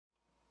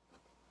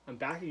I'm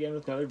back again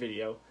with another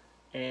video,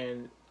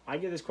 and I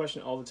get this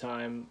question all the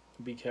time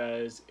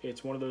because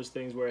it's one of those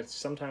things where it's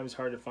sometimes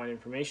hard to find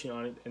information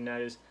on it, and that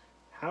is,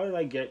 how did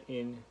I get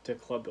into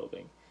club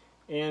building?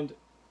 And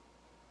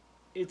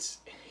it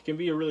can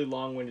be a really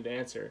long-winded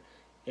answer,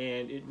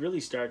 and it really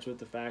starts with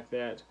the fact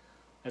that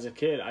as a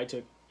kid I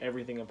took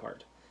everything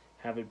apart,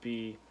 have it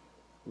be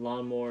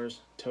lawnmowers,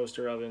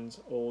 toaster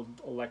ovens, old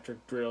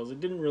electric drills. It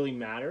didn't really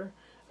matter.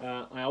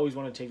 I always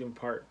wanted to take them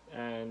apart,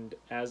 and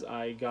as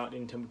I got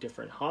into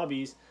different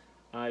hobbies,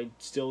 I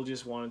still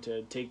just wanted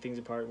to take things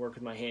apart and work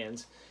with my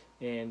hands,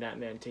 and that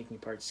meant taking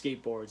apart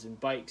skateboards and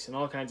bikes and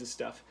all kinds of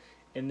stuff.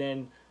 And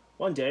then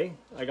one day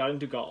I got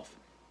into golf,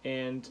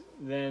 and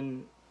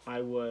then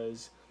I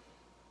was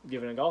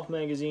given a golf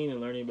magazine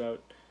and learning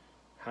about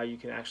how you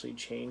can actually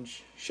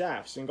change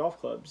shafts in golf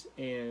clubs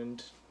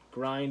and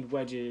grind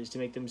wedges to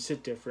make them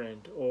sit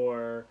different,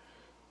 or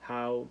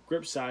how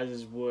grip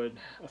sizes would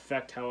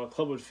affect how a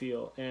club would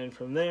feel. And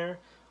from there,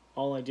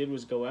 all I did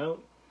was go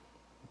out,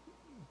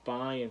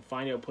 buy and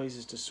find out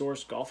places to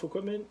source golf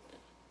equipment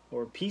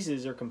or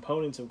pieces or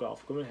components of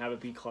golf equipment, have it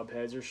be club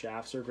heads or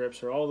shafts or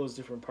grips or all those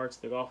different parts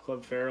of the golf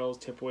club, ferrules,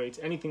 tip weights,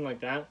 anything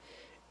like that,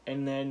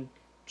 and then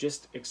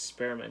just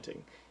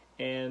experimenting.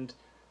 And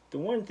the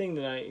one thing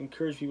that I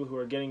encourage people who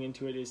are getting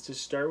into it is to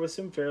start with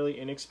some fairly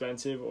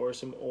inexpensive or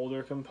some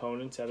older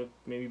components, out of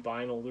maybe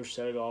buy an older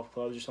set of golf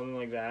clubs or something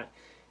like that,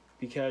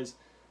 because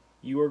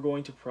you are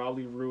going to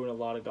probably ruin a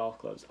lot of golf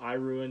clubs. I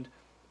ruined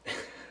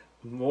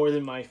more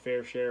than my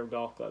fair share of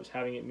golf clubs,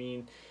 having it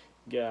mean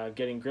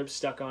getting grips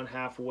stuck on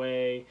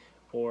halfway,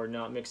 or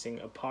not mixing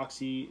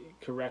epoxy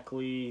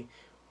correctly,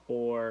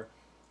 or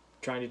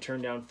trying to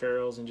turn down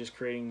ferrules and just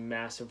creating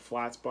massive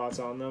flat spots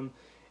on them.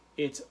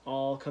 It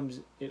all comes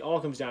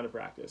down to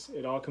practice.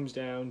 It all comes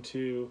down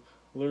to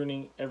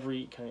learning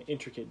every kind of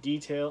intricate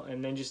detail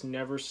and then just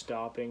never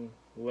stopping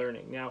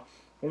learning. Now,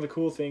 one of the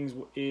cool things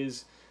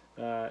is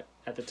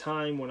at the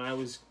time when I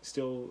was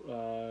still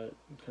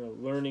kind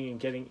of learning and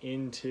getting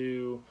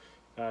into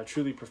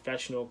truly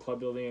professional club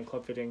building and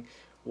club fitting,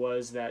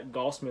 was that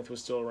Golfsmith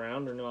was still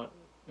around. They're not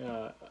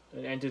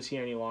an entity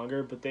any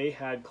longer, but they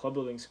had club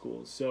building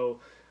schools. So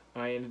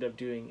I ended up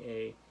doing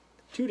a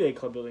 2-day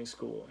club building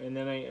school, and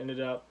then I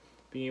ended up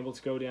being able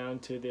to go down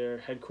to their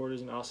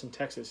headquarters in Austin,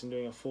 Texas, and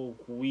doing a full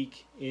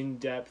week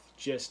in-depth,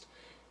 just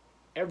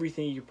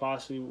everything you could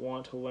possibly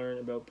want to learn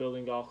about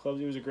building golf clubs.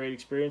 It was a great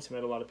experience. I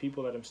met a lot of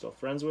people that I'm still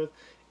friends with.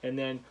 And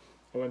then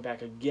I went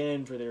back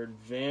again for their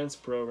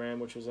advanced program,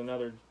 which was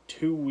another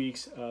 2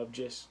 weeks of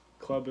just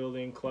club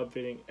building, club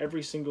fitting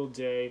every single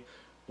day,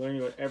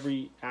 learning about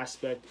every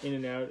aspect in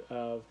and out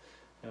of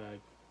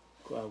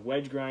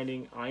wedge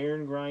grinding,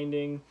 iron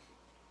grinding,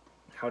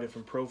 how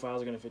different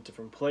profiles are going to fit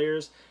different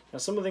players. Now,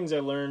 some of the things I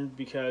learned,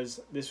 because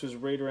this was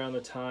right around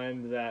the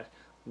time that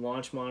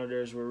launch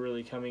monitors were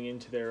really coming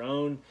into their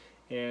own,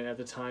 and at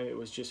the time it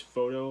was just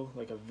photo,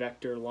 like a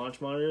vector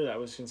launch monitor that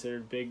was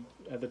considered big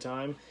at the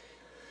time,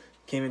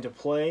 came into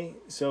play.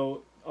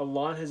 So a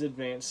lot has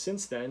advanced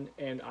since then,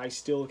 and I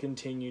still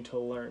continue to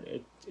learn.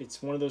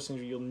 It's one of those things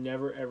where you'll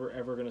never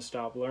ever going to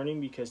stop learning,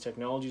 because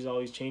technology is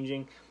always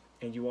changing,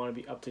 and you want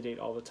to be up to date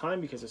all the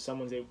time, because if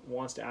someone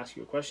wants to ask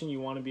you a question,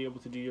 you want to be able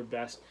to do your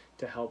best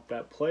to help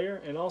that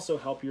player and also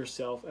help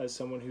yourself as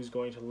someone who's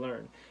going to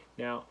learn.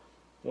 Now,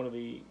 one of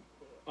the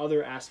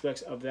other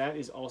aspects of that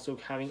is also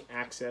having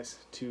access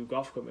to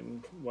golf equipment.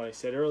 And what I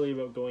said earlier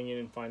about going in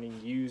and finding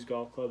used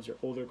golf clubs or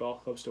older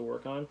golf clubs to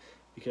work on,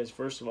 because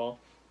first of all,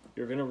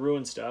 you're going to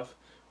ruin stuff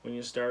when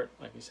you start.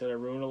 Like I said, I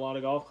ruined a lot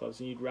of golf clubs,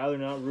 and you'd rather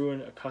not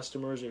ruin a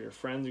customer's or your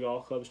friend's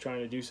golf clubs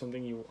trying to do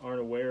something you aren't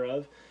aware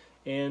of.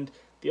 And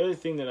the other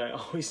thing that I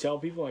always tell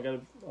people, I got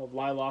a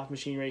live loft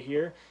machine right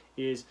here,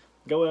 is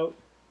go out,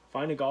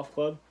 find a golf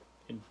club,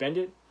 and bend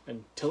it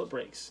until it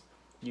breaks.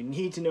 You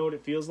need to know what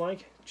it feels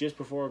like just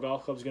before a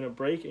golf club is going to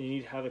break, and you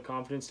need to have the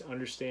confidence to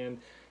understand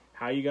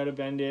how you got to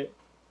bend it,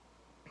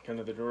 kind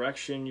of the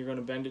direction you're going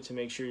to bend it to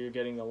make sure you're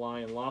getting the lie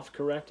and loft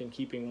correct, and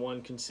keeping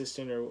one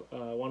consistent or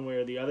one way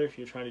or the other if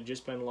you're trying to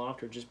just bend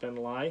loft or just bend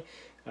lie,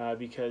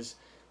 because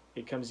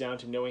it comes down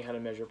to knowing how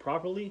to measure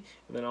properly,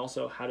 and then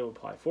also how to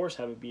apply force,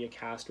 have it be a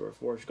cast or a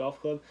forged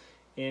golf club.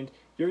 And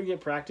you're going to get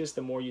practice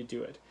the more you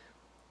do it.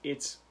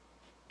 It's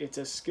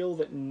a skill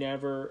that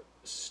never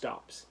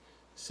stops.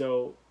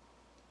 So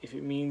if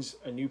it means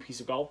a new piece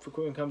of golf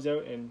equipment comes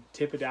out, and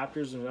tip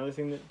adapters is another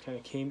thing that kind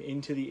of came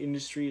into the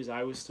industry as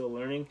I was still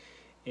learning,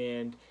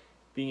 and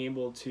being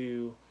able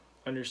to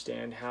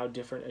understand how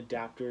different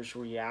adapters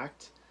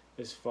react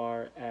as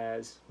far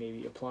as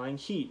maybe applying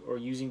heat or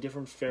using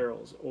different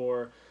ferrules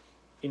or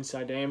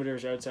inside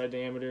diameters, outside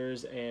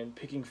diameters, and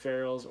picking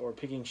ferrules or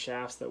picking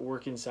shafts that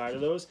work inside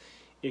of those.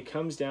 It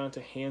comes down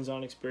to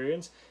hands-on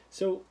experience.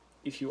 So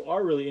if you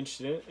are really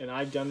interested in it, and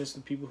I've done this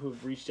with people who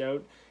have reached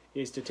out,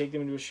 is to take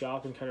them into a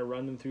shop and kind of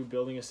run them through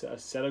building a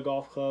set of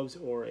golf clubs,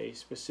 or a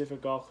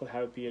specific golf club,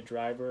 have it be a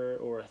driver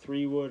or a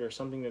 3-wood or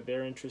something that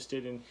they're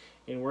interested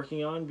in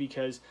working on,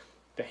 because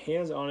the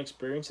hands-on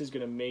experience is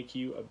going to make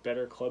you a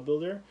better club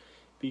builder,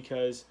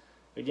 because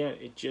Again,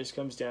 it just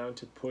comes down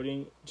to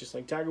putting, just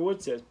like Tiger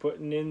Woods says,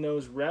 putting in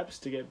those reps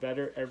to get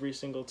better every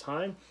single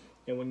time.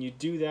 And when you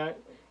do that,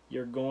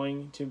 you're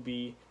going to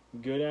be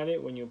good at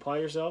it when you apply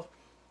yourself,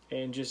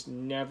 and just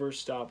never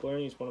stop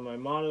learning. It's one of my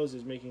mottos,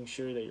 is making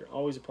sure that you're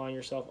always applying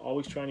yourself,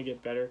 always trying to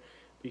get better,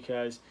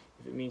 because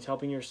if it means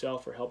helping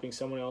yourself or helping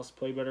someone else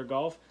play better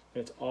golf,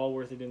 then it's all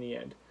worth it in the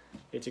end.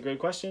 It's a great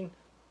question.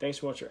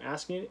 Thanks so much for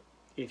asking it.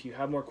 If you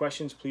have more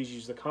questions, please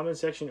use the comment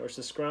section or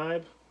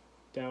subscribe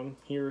down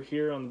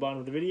here on the bottom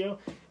of the video.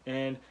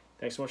 And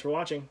thanks so much for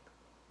watching.